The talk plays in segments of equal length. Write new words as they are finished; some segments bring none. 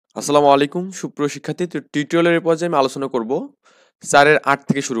আসসালামু আলাইকুম সুপ্রিয় শিক্ষার্থী। তো টিউটোরিয়ালের পর্যায়ে আমি আলোচনা করব 4 এর 8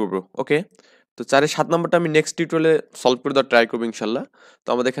 থেকে শুরু করব। ওকে, তো 4 এর 7 নাম্বারটা আমি নেক্সট টিউটোরিয়ালে সলভ করে দেওয়ার ট্রাই করবো ইনশাল্লাহ। তো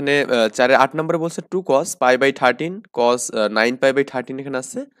আমাদের এখানে 4 এর 8 নম্বরে বলছে 2 cos pi by 13 cos 9 pi by 13 এখানে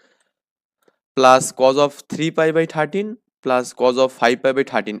আছে, plus cos of 3 pi by 13 plus cos of 5 pi by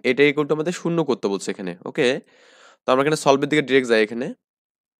 13, এটা ইকুয়াল টু আমাদের শূন্য করতে বলছে এখানে। ওকে, তো আমরা এখানে সলভের দিকে ডিরেক্ট যাই এখানে।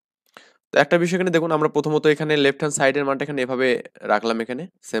 তো একটা বিষয় এখানে দেখুন, আমরা প্রথমত এখানে লেফট হ্যান্ড সাইডের মানটা এখানে এভাবে রাখলাম, এখানে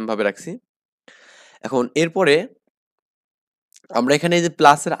সেম ভাবে রাখছি। এখন এরপরে আমরা এখানে এই যে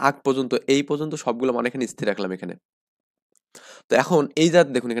প্লাসের আগ পর্যন্ত এই পর্যন্ত সবগুলো মান এখানে স্থির রাখলাম এখানে। তো এখন এই যা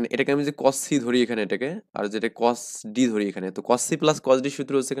দেখুন এখানে, এটাকে আমি যে cos c ধরি এখানে এটাকে, আর যেটা cos d ধরি এখানে, তো cos c plus cos d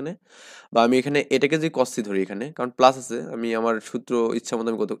সূত্র হচ্ছে এখানে, বা আমি এখানে এটাকে যে cos c ধরি এখানে, কারণ প্লাস আছে, আমি আমার সূত্র ইচ্ছা মতো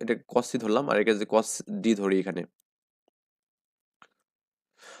আমি কত এটা cos c ধরলাম, আর এটাকে যে cos d ধরি এখানে,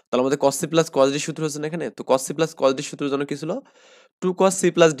 তাহলে আমাদের cos c plus cos d সূত্র হচ্ছে না এখানে। তো cos c plus cos d সূত্রের জন্য কি ছিল, 2 cos c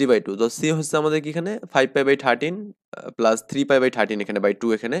plus d by 2। তো c হচ্ছে আমাদের কি এখানে 5 pi by 13 plus 3 pi by 13 এখানে বাই 2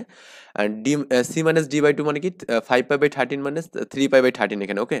 এখানে, and d c minus d by 2 মানে কি 5 pi by 13 minus 3 pi by 13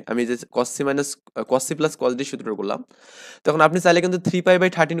 এখানে। ওকে, আমি যে cos c minus cos c plus cos d সূত্র করলাম। তখন আপনি চাইলে কিন্তু 3 পাই বাই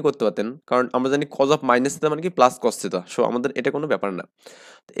 13 করতে পারতেন, কারণ আমরা জানি cos অফ মাইনাস থিটা মানে কি প্লাস cos থিটা, সো আমাদের এটা কোনো ব্যাপার না।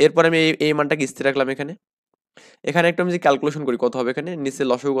 তো এরপর আমি এই মানটাকে স্থির রাখলাম এখানে। এখানে একটা আমি যে ক্যালকুলেশন করি কত হবে এখানে, নিচে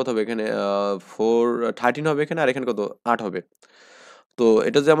লসাগু কত হবে এখানে, 13 হবে এখানে, আর এখানে কত 8 হবে। তো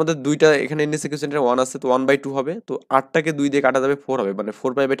এটা যে আমাদের দুইটা এখানে নিচে কিছু ওয়ান আছে, তো 1/2 হবে, তো 8টাকে 2 দিয়ে কাটা যাবে 4 হবে, মানে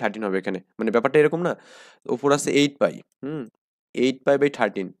 4 পাই বাই 13 হবে এখানে, মানে ব্যাপারটা এরকম না। উপর আছে 8 পাই, 8 পাই বাই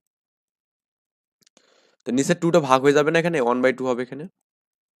 13, তো নিচে 2টা ভাগ হয়ে যাবে না এখানে, 1/2 হবে এখানে,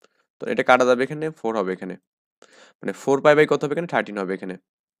 তো এটা কাটা যাবে এখানে 4 হবে এখানে, মানে 4 পাই বাই কত হবে এখানে 13 হবে এখানে।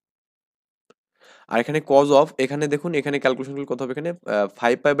 আর এখানে কজ অফ, এখানে দেখুন এখানে ক্যালকুলেশন করলে কত হবে এখানে,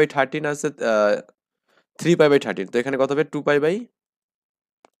 5 পাই বাই 13 আছে 3 পাই বাই 13, তো এখানে কত হবে 2 পাই বাই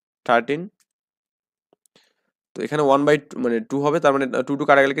 13, তো এখানে 1/2 মানে 2 হবে, তার মানে 2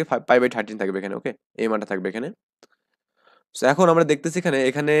 কাটা গেলে কি পাই বাই 13 থাকবে এখানে। ওকে, এই মানটা থাকবে এখানে। তো এখন আমরা দেখতেছি এখানে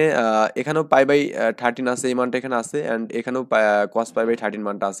এখানে এখানেও পাই বাই 13 আছে, এই মানটা এখানে আছে, এন্ড এখানেও কস পাই বাই 13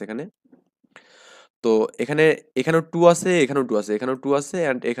 মানটা আছে এখানে। তো এখানে এখানেও 2 আছে, এখানেও 2 আছে, এখানেও 2 আছে,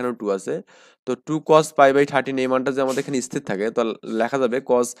 এন্ড এখানেও 2 আছে। তো 2 cos পাই বাই 13 এই মানটা যে আমাদের এখানে স্থির থাকে, তো লেখা যাবে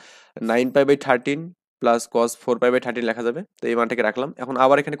cos 9 pi by 13 plus cos 4 pi by 13 লেখা যাবে। তো এই মানটাকে রাখলাম। এখন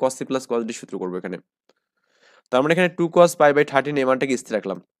আবার এখানে cos c plus cos d সূত্র করবো এখানে। তার মানে এখানে 2 cos পাই বাই 13 এই মানটাকে স্থির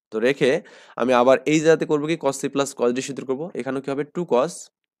রাখলাম। তো রেখে আমি আবার এই জায়গাতে করবো কি cos c plus cos d সূত্র করবো। এখানেও কি হবে 2 cos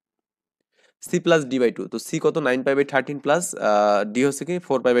c plus d by 2। তো c কত 9 পাই বাই 13 প্লাস d হচ্ছে কি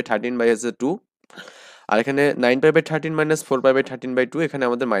 4 পাই বাই 13 বাই হচ্ছে 2, আর এখানে 9 pi by 13 minus 4 pi by 13 by 2, এখানে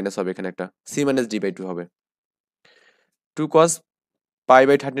আমাদের মাইনাস হবে এখানে একটা c মাইনাস d বাই 2 হবে। 2 cos পাই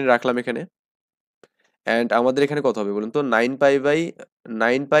বাই 13 রাখলাম এখানে, এন্ড আমাদের এখানে কত হবে বলুন তো, 9 পাই বাই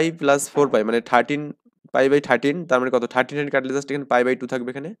 9 পাই প্লাস 4 পাই মানে 13 পাই বাই 13, তার মানে কত 13 কাটলে জাস্ট এখানে পাই বাই 2 থাকবে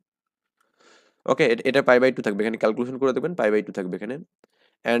এখানে। ওকে, এটা পাই বাই 2 থাকবে এখানে, ক্যালকুলেশন করে দেখবেন পাই বাই 2 থাকবে এখানে।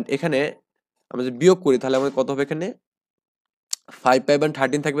 এন্ড এখানে আমরা যদি বিয়োগ করি তাহলে আমাদের কত হবে এখানে, 5 পাই বাই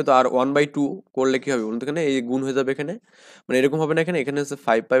 13 থাকবে, তো আর 1/2 করলে কি হবে বলুন তো, এখানে এই গুণ হয়ে যাবে এখানে, মানে এরকম হবে না এখানে, এখানে হচ্ছে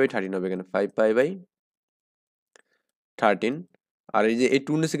 5 পাই বাই 13 হবে এখানে, 5 পাই বাই 13, আর এই যে এই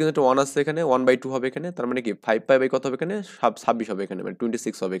 2 নিচে কিন্তু একটা 1 আছে এখানে, 1/2 হবে এখানে, তার মানে কি 5 পাই বাই কত হবে এখানে 26 হবে এখানে, মানে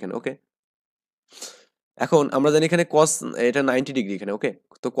 26 হবে এখানে। ওকে, এখন আমরা জানি এখানে cos এটা 90 ডিগ্রি এখানে। ওকে,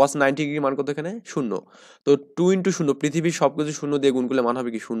 তো cos 90 ডিগ্রি মান কত এখানে শূন্য, তো 2 ইন্টু শূন্য, পৃথিবীর সবকিছু শূন্য দিয়ে গুণ করলে মান হবে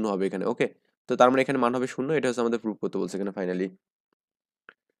কি শূন্য হবে এখানে। ওকে, তো তার মানে এখানে মান হবে শূন্য, এটা হচ্ছে আমাদের প্রুফ করতে বলছে এখানে ফাইনালি।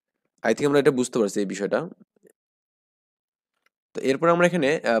 আই থিঙ্ক আমরা এটা বুঝতে পারছি এই বিষয়টা। তো এরপর আমরা এখানে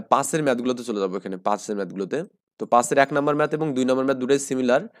 5 এর ম্যাথগুলোতে চলে যাবো এখানে, 5 এর ম্যাথগুলোতে। তো 5 এর 1 নাম্বার ম্যাথ এবং 2 নাম্বার ম্যাথ দুটোই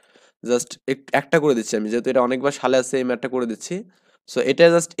সিমিলার, জাস্ট একটা করে দিচ্ছি আমি, যেহেতু এটা অনেকবার সালে আছে এই ম্যাথটা করে দিচ্ছি। সো এটা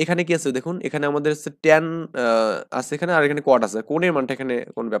জাস্ট এখানে কি আছে দেখুন, এখানে আমাদের হচ্ছে ট্যান আছে এখানে, আর এখানে কট আছে, কোণের মানটা এখানে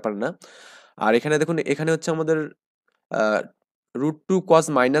কোনো ব্যাপার না। আর এখানে দেখুন এখানে হচ্ছে আমাদের √2 cos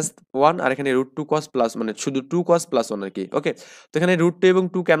 -1, আর এখানে √2 cos প্লাস, মানে শুধু 2 cos +1 আর কি। ওকে, তো এখানে √2 এবং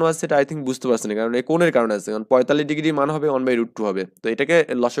 2 কেন আছে এটা আই থিঙ্ক বুঝতে পারছেন, কারণ এই কোণের কারণে আছে, কারণ 45 ডিগ্রি মান হবে 1/√2 হবে, তো এটাকে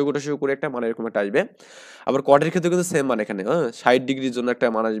লসাগু টসাগু করে একটা মান এরকম একটা আসবে। আবার কটের ক্ষেত্রে কিন্তু সেম মান এখানে, 60 ডিগ্রির জন্য একটা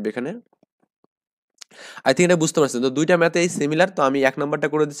মান আসবে এখানে। আই থিঙ্ক এটা বুঝতে পারছেন। তো দুইটা ম্যাথে এই সিমিলার, তো আমি 1 নাম্বারটা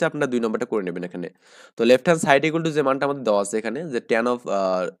করে দিচ্ছি, আপনারা 2 নাম্বারটা করে নেবেন এখানে। তো left hand side equal to যে মানটা আমাদের দেওয়া আছে এখানে, যে tan of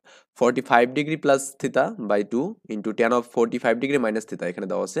 45 degree plus theta by 2 into tan of 45 degree minus থিতা এখানে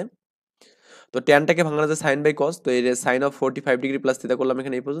দেওয়া আছে। তো ট্যানটাকে ভাঙানো যায় সাইন বাই কস, তো এই সাইন অফ 45 ডিগ্রি প্লাস থিতা করলাম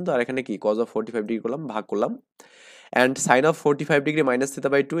এখানে এই পর্যন্ত, আর এখানে কি কজ অফ 45 ডিগ্রি করলাম, ভাগ করলাম, and sign of 45 degree minus theta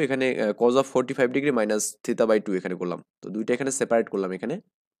by 2 এখানে, cause of 45 degree minus theta by 2 এখানে করলাম। তো দুইটা এখানে সেপারেট করলাম এখানে।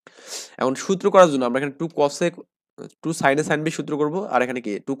 এখন সূত্র করার জন্য আমরা এখানে 2 cos এ টু সাইনে সাইন বি সূত্র করবো, আর এখানে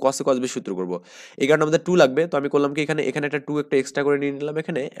কি টু কসে কস বি সূত্র করবো। এই কারণে আমাদের টু লাগবে, তো আমি করলাম কি এখানে এখানে একটা টু একটা এক্সট্রা করে নিয়ে নিলাম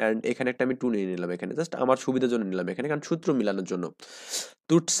এখানে, অ্যান্ড এখানে একটা আমি টু নিয়ে নিলাম এখানে, জাস্ট আমার সুবিধার জন্য নিলাম এখানে, কারণ সূত্র মিলানোর জন্য।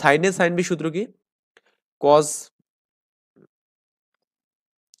 তো সাইনে সাইন বি সূত্র কি, কস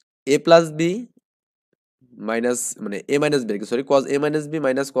এ প্লাস বি মাইনাস, মানে এ মাইনাস বি, সরি, কস এ মাইনাস বি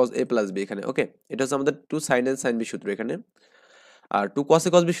মাইনাস কস এ প্লাস বি এখানে, ওকে। এটা হচ্ছে আমাদের টু সাইন এ সাইন বি সূত্র এখানে। আর টু কস এ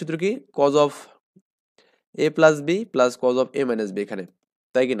কস বি সূত্র কি, cause of A plus B plus cos of A minus B এখানে,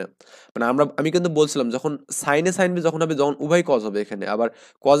 তাই কি না? মানে আমি কিন্তু বলছিলাম যখন সাইনে সাইন বি যখন হবে, যখন উভয় কজ হবে এখানে, আবার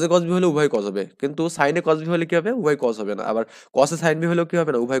কজে কজ বি হলে উভয় কজ হবে, কিন্তু সাইনে কজ বি হলে কি হবে, উভয় কজ হবে না, আবার কসে সাইন বি হলেও কি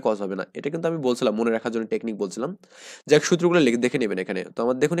হবে না, উভয় কজ হবে না। এটা কিন্তু আমি বলছিলাম, মনে রাখার জন্য টেকনিক বলছিলাম। যাক, সূত্রগুলো লিখে দেখে নেবেন এখানে। তো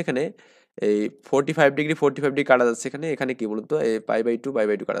আমার দেখুন এখানে এই 45 ডিগ্রি কাটা যাচ্ছে এখানে, এখানে কি বলুন তো, এই পাই বাই টু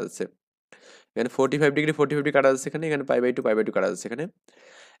কাটা যাচ্ছে এখানে, 45 ডিগ্রি কাটা যাচ্ছে এখানে, এখানে পাই বাই টু কাটা যাচ্ছে এখানে।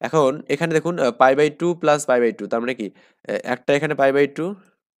 এখন এখানে দেখুন pi by two plus pi by two, তার মানে কি একটা এখানে pi by two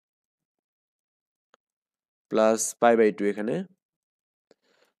plus pi by two এখানে,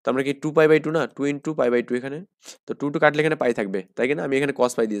 তার মানে কি টু পাই বাই টু, না two into pi by two এখানে। তো টু টু কাটলে এখানে পাই থাকবে, তাই কি না? আমি এখানে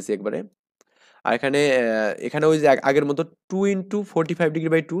কস পাই দিয়েছি একবারে। আর এখানে এখানে ওই যে আগের মতো two into 45 degree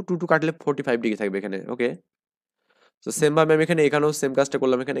by two, two two কাটলে 45 ডিগ্রি থাকবে এখানে, ওকে। তো সেম ভাবে আমি এখানে এখানেও সেম কাজটা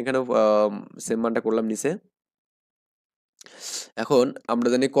করলাম, এখানে এখানেও সেম মানটা করলাম নিচে। এখন আমরা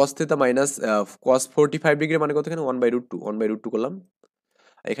জানি cos theta minus cos 45 degree মানে কত, এখানে ওয়ান বাই রুট টু করলাম,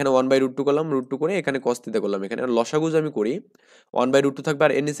 এখানে ওয়ান বাই রুট টু করলাম, রুট টু করে এখানে কস থিটা করলাম এখানে। আর লসাগু যদি আমি করি, ওয়ান বাই রুট টু থাকবে,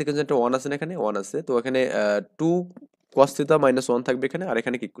 আর এন সেকেন্ড একটা ওয়ান আছে না, এখানে ওয়ান আছে, তো এখানে two cos theta minus one থাকবে এখানে, আর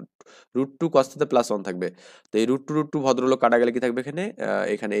এখানে কি root two cos theta plus one থাকবে। তো এই রুট টু ভদ্রলোক কাটা গেলে কি থাকবে এখানে,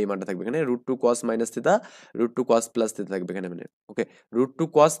 এখানে এই মানটা থাকবে এখানে, রুট টু কস মাইনাস থিটা, রুট টু কস প্লাস থিটা থাকবে এখানে, মানে ওকে, রুট টু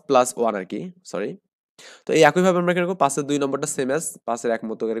কস প্লাস ওয়ান আর কি, সরি। তো এই একইভাবে আমরা এখানে পাঁচের 2 নম্বরটা সেম অ্যাজ পাঁচের এক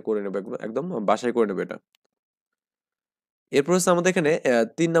মতো করে করে নেবো, একদম বাসায় করে নেবো এটা। এরপর হচ্ছে আমাদের এখানে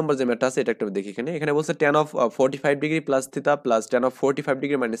 3 নম্বর যে ম্যাথটা আছে, এটা একটা দেখি এখানে। এখানে বলছে tan of 45 degree plus theta plus tan of 45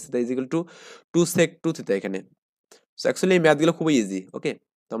 degree minus theta is equal to two sec two থিতা এখানে। সো অ্যাকচুয়ালি এই ম্যাথগুলো খুবই ইজি, ওকে।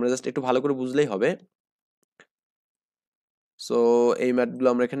 তো আমরা জাস্ট একটু ভালো করে বুঝলেই হবে। সো এই ম্যাথগুলো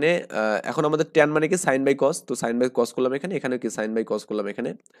আমরা এখানে এখন আমাদের ট্যান মানে কি সাইন বাই কস, তো সাইন বাই কস করলাম এখানে, এখানে কি সাইন বাই কস করলাম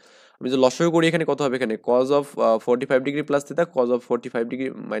এখানে। আমি যে লসাগু করি এখানে কত হবে, এখানে cause of 45 degree plus theta cause of 45 degree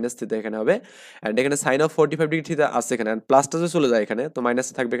minus থিতা এখানে হবে, অ্যান্ড এখানে সাইন অফ 45 ডিগ্রি থিতা আছে এখানে, অ্যান্ড প্লাসটা যে চলে যায় এখানে, তো মাইনাস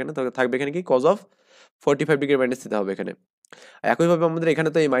থাকবে এখানে, তো থাকবে এখানে কি কজ অফ 45 ডিগ্রি মাইনাস থিতা হবে এখানে। আর একইভাবে আমাদের এখানে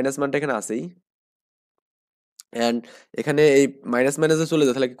তো এই মাইনাস মানটা এখানে আছেই, অ্যান্ড এখানে এই মাইনাস মাইনাসে চলে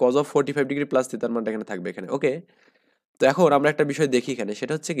যায়, তাহলে কি কজ অফ 45 ডিগ্রি প্লাস থিতার মানটা এখানে থাকবে এখানে, ওকে। তো এখন আমরা একটা বিষয় দেখি এখানে,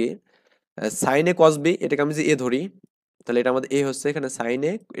 সেটা হচ্ছে কি সাইনে কস বি, এটাকে আমি যে এ ধরি, তাহলে এটা আমাদের এ হচ্ছে এখানে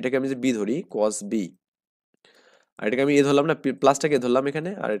সাইনে, এটাকে আমি যে বি ধরি কস বি, আর এটাকে আমি এ ধরলাম না, প্লাসটাকে এ ধরলাম এখানে,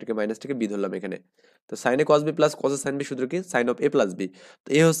 আর এটাকে মাইনাসটাকে বি ধরলাম এখানে। তো সাইনে কস B plus cos sign B সূত্র কি, sign of A plus B. তো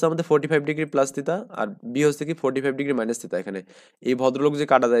এ হচ্ছে আমাদের 45 ডিগ্রি প্লাস থিতা, আর বি হচ্ছে কি 45 ডিগ্রি মাইনাস থিতা এখানে। এই ভদ্রলোক যে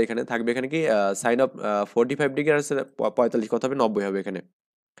কাটা যায় এখানে, থাকবে এখানে কি সাইন অফ 45 ডিগ্রি আর 45 কত হবে, 90 হবে এখানে।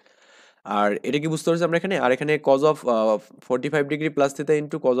 আর এটা কি বুঝতে পারছি আমরা এখানে, আর এখানে cause of 45 degree plus theta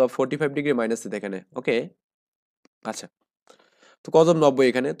into cos of 45 degree minus থিতা এখানে, ওকে। আচ্ছা, তো কজ অফ 90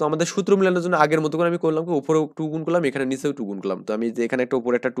 এখানে। তো আমাদের সূত্র মিলানোর জন্য আগের মতো করে আমি করলাম কি, উপরেও টু গুণ করলাম, এখানে নিচেও টু গুণ করলাম। তো আমি যে এখানে একটা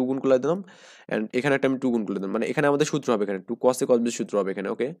উপরে একটা টু গুণ করে দিলাম, এন্ড এখানে একটা আমি টু গুণ করে দিলাম, মানে এখানে আমাদের সূত্র হবে এখানে টু কসে কস বি সূত্র হবে এখানে,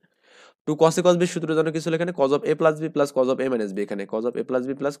 ওকে। টু কসে কস বি সূত্র জন্য কিছু হলো এখানে cause of A plus B plus cos of A minus B এখানে, cause of A plus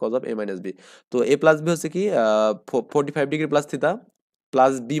B plus cos of A minus B. তো এ প্লাস বি হচ্ছে কি 45 ডিগ্রি প্লাস থিতা,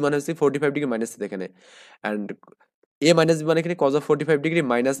 প্লাস বি মানে হচ্ছে 45 ডিগ্রি মাইনাস থিতা এখানে, অ্যান্ড এ মাইনাস বি মানে এখানে cause of 45 degree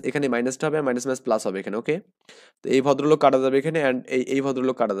minus, এখানে মাইনাসটা হবে, মাইনাস মাইনাস প্লাস হবে এখানে, ওকে। তো এই ভদ্রলোক কাটা যাবে এখানে, অ্যান্ড এই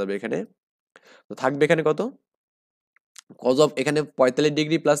ভদ্রলোক কাটা যাবে এখানে। তো থাকবে এখানে কত, কজ অফ এখানে 45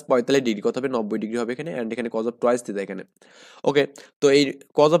 ডিগ্রি প্লাস 45 ডিগ্রি কত হবে, 90 ডিগ্রি হবে এখানে, অ্যান্ড এখানে কজ অফ টয়েস থিতা এখানে, ওকে। তো এই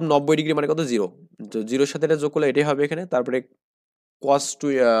কজ অফ 90 ডিগ্রি মানে কত, জিরো। তো জিরোর সাথে এটা যোগ করলে এটাই হবে এখানে, তারপরে কস টু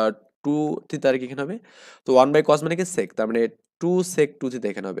টু থিতা আর কি এখানে হবে। তো ওয়ান বাই কস মানে কি সেক, তার মানে টু সেক টু থিতা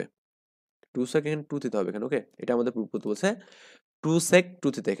এখানে হবে, টু সেক এখানে টু থিতা হবে এখানে, ওকে। এটা আমাদের প্রুফ করতে বলছে, টু সেক টু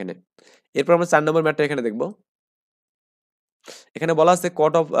থিতা এখানে। এরপর আমরা 4 নম্বর ম্যাথটা এখানে দেখবো। এখানে বলা আছে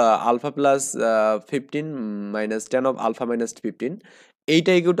কট of alpha plus 15 minus 10 of alpha minus 15,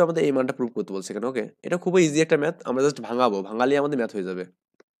 এইটা ইকুয়াল আমাদের এই মানটা প্রুফ করতে বলছে এখানে, ওকে। এটা খুবই ইজি একটা ম্যাথ, আমরা জাস্ট ভাঙাবো, ভাঙালে আমাদের ম্যাথ হয়ে যাবে।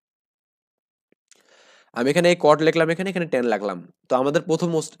 আমি এখানে কট লিখলাম এখানে, এখানে 10 লিখলাম। তো আমাদের প্রথম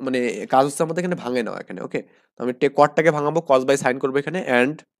মানে কাজ হচ্ছে আমাদের এখানে ভাঙে নেওয়া এখানে, ওকে। তো আমি কটটাকে ভাঙাবো, কস বাই সাইন করবো এখানে,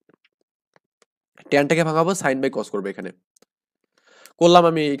 অ্যান্ড টেনটাকে ভাঙাবো, সাইন বাই কস করবো এখানে। করলাম,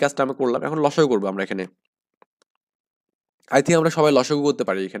 আমি এই কাজটা আমি করলাম। এখন লসাগু করবো আমরা এখানে, আই থিঙ্ক আমরা সবাই লসাগু করতে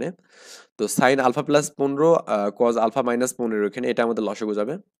পারি এখানে। তো sine alpha plus 15 cos alpha minus 15 এখানে, এটা আমাদের লসাগু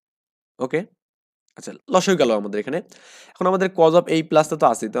যাবে, ওকে। আচ্ছা, লসাগু গেল আমাদের এখানে। এখন আমাদের cos অফ এই প্লাসটা তো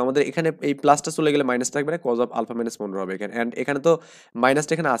আছেই, তো আমাদের এখানে এই প্লাসটা চলে গেলে মাইনাস থাকবে না, cos অফ আলফা মাইনাস 15 হবে এখানে, অ্যান্ড এখানে তো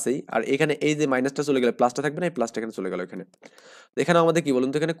মাইনাসটা এখানে আছেই, আর এখানে এই যে মাইনাসটা চলে গেলে প্লাসটা থাকবে না, এই প্লাসটা এখানে চলে গেল এখানে। তো এখানে আমাদের কি বলুন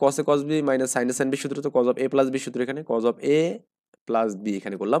তো, এখানে cos এ cos b মাইনাস sin এ sin b সূত্র, তো cos of a plus b সূত্র, এখানে cos of a plus b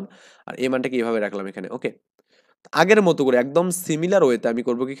এখানে করলাম, আর a মানটাকে এভাবে রাখলাম এখানে। ওকে, আগের মতো করে একদম সিমিলার ওয়েতে আমি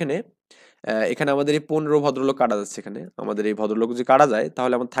করবো কি এখানে, এখানে আমাদের এই 15 ভদ্রলোক কাটা যাচ্ছে, এখানে আমাদের এই ভদ্রলোক যদি কাটা যায়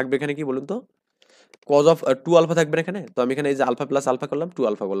তাহলে আমার থাকবে এখানে কি বলুন তো, cos অফ 2 আলফা থাকবে না এখানে। তো আমি এখানে এই যে আলফা প্লাস আলফা করলাম, 2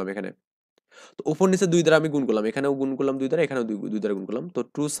 আলফা করলাম এখানে। তো উপর নিচে 2 দ্বারা আমি গুণ করলাম, এখানেও গুণ করলাম 2 দ্বারা, এখানেও 2 দ্বারা গুণ করলাম, তো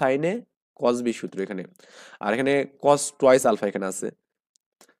 2 sin a cos b সূত্র এখানে। আর এখানে cos টুয়াইস আলফা এখানে আছে।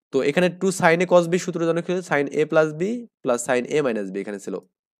 তো এখানে 2 sin a cos b সূত্র জন্য কি sin a plus b plus sin a minus b এখানে ছিল।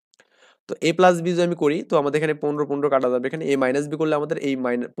 তো a প্লাস b যদি আমি করি তো আমাদের এখানে 15 15 কাটা যাবে, এখানে a মাইনাস b করলে আমাদের এই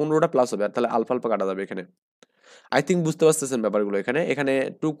 15টা প্লাস হবে, আর তাহলে আলফা আলফা কাটা যাবে এখানে। আই থিঙ্ক বুঝতে পারতেছেন ব্যাপারগুলো। এখানে এখানে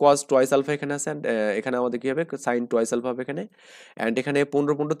 2 cos টুয়াইস আলফা এখানে আছে, and এখানে আমাদের কি হবে sin টুয়াইস আলফা হবে এখানে, এন্ড এখানে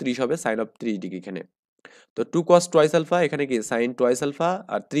 15 15 30 হবে sin অফ 3 ডিগ্রি এখানে। তো 2 cos টুয়াইস আলফা এখানে কি sin টুয়াইস আলফা,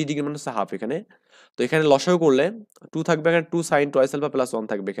 আর 3 ডিগ্রি মানে হচ্ছে হাফ এখানে। তো এখানে লসাগু করলে 2 থাকবে এখানে, 2 sin টুয়াইস আলফা প্লাস 1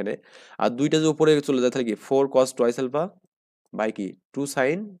 থাকবে এখানে, আর দুইটা যে উপরে চলে যায় তাহলে কি 4 cos টুয়াইস আলফা বাই কি 2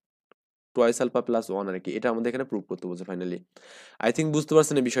 sin টুয়াইস আলফা প্লাস 1 আর কি। এটা আমাদের এখানে প্রুভ করতে বলছে ফাইনালি। আই থিঙ্ক বুঝতে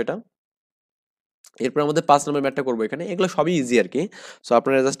পারছেন এই বিষয়টা। এরপর আমাদের 5 নম্বর ম্যাথটা করবো এখানে, এগুলো সবই ইজি আর কি। সো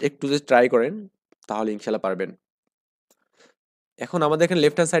আপনারা জাস্ট একটু যদি ট্রাই করেন তাহলে ইনশাল্লাহ পারবেন। এখন আমাদের এখানে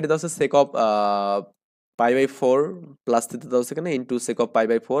লেফট হ্যান্ড সাইডে দেওয়া আছে sec of pi by 4 plus theta দেওয়া আছে এখানে, into sec of pi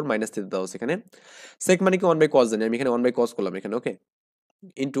by 4 minus theta দেওয়া আছে এখানে। sec মানে কি 1 বাই cos জানি, আমি এখানে 1 বাই cos করলাম এখানে। ওকে,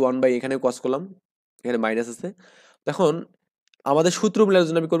 ইন্টু 1 বাই এখানে cos করলাম, এখানে মাইনাস আছে। এখন আমাদের সূত্র মিলানোর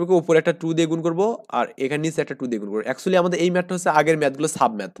জন্য আমি করবো কি, উপরে একটা 2 দিয়ে গুণ করবো, আর এখানে নিচে একটা 2 দিয়ে গুণ করবো। অ্যাকচুয়ালি আমাদের এই ম্যাথটা হচ্ছে আগের ম্যাথগুলো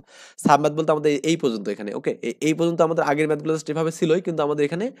সাব ম্যাথ। সাব ম্যাথ বলতে আমাদের এই পর্যন্ত এখানে। ওকে, এই পর্যন্ত আমাদের আগের ম্যাথগুলো জাস্ট এভাবে ছিলই, কিন্তু আমাদের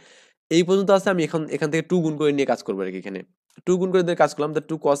এখানে এই পর্যন্ত আছে। আমি এখান থেকে 2 গুণ করে নিয়ে কাজ করবো আর কি এখানে। 2 গুণ করে দিয়ে কাজ করলাম, তো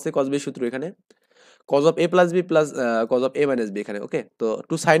 2 cos a cos b সূত্র এখানে, cos of a plus b plus cos of a minus b এখানে। ওকে, তো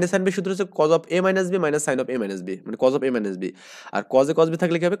 2 sin a sin b সূত্র হচ্ছে cos of a minus b minus sin of a minus b, মানে cos of a minus b। R cos a cos b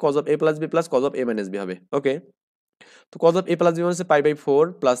থাকলে কি হবে, cos of a plus b plus cos of a minus b হবে। ওকে, তো cos of a plus b মানে হচ্ছে pi by 4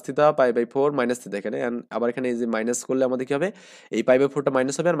 plus theta pi by 4 minus theta এখানে, and আবার এখানে এই যে মাইনাস করলে আমাদের কি হবে, এই পাই বাই 4টা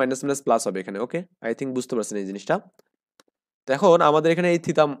মাইনাস হবে, আর মাইনাস মাইনাস প্লাস হবে এখানে। ওকে, আই থিঙ্ক বুঝতে পারছেন এই জিনিসটা। তো এখন আমাদের এখানে এই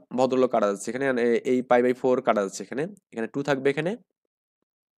থিতা ভদ্রলোক কাটা যাচ্ছে এখানে, and এই পাই বাই 4 কাটা যাচ্ছে এখানে, এখানে 2 থাকবে এখানে,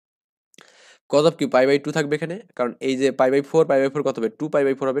 cos অফ কি পাই বাই 2 থাকবে এখানে, কারণ এই যে পাই বাই 4 কত হবে, 2 পাই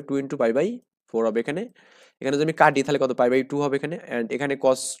বাই 4 হবে, 2 ইন্টু পাই বাই 4 হবে এখানে। এখানে যদি আমি কাটি তাহলে কত, পাই বাই 2 হবে এখানে, এন্ড এখানে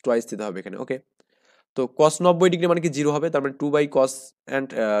cos টুয়াইস থিটা হবে এখানে। ওকে, তো cos 90 ডিগ্রি মানে কি 0 হবে, তার মানে 2 by cos and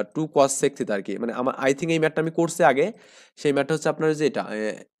 2 cos sec theta আর কি। মানে আমার আই থিঙ্ক এই ম্যাথটা আমি করছি আগে, সেই ম্যাথটা হচ্ছে আপনার যে এটা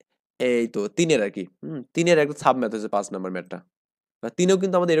এই তো 3 এর আর কি। 3 এর একটা সাব ম্যাথ হচ্ছে 5 নাম্বার ম্যাথটা। বা 3 এও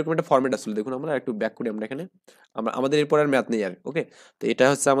কিন্তু আমাদের এরকম একটা ফরম্যাট আসলে, দেখুন আমরা একটু ব্যাক করি আমরা এখানে, আমরা আমাদের এরপর আর ম্যাথ নেই আর। ওকে, তো এটা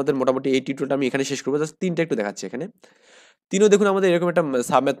হচ্ছে আমাদের মোটামুটি এই টিউটোরিয়ালটা আমি এখানে শেষ করবো, জাস্ট 3টা একটু দেখাচ্ছি এখানে। 3ও দেখুন আমাদের এরকম একটা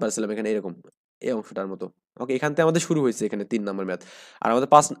সাব ম্যাথ পাচ্ছিলাম এখানে এরকম, এই অংশটার মতো। ওকে, এখান থেকে আমাদের শুরু হয়েছে এখানে 3 নাম্বার ম্যাথ, আর আমাদের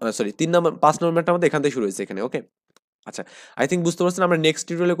 5 নম্বর ম্যাথটা আমাদের এখান থেকে শুরু হয়েছে এখানে। ওকে, আচ্ছা, আই থিঙ্ক বুঝতে পারছেন। আমরা নেক্সট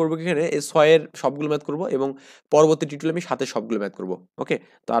টিউটোরিয়ালে করবো কি এখানে এই 6 এর সবগুলো ম্যাথ করবো, এবং পরবর্তী টিউটোরিয়ালে আমি 7 এর সবগুলো ম্যাথ করবো। ওকে,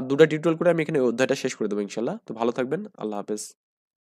 তো আর 2টা টিউটোরিয়াল করে আমি এখানে এই অধ্যায়টা শেষ করে দেবো ইনশাল্লাহ। তো ভালো থাকবেন, আল্লাহ হাফেজ।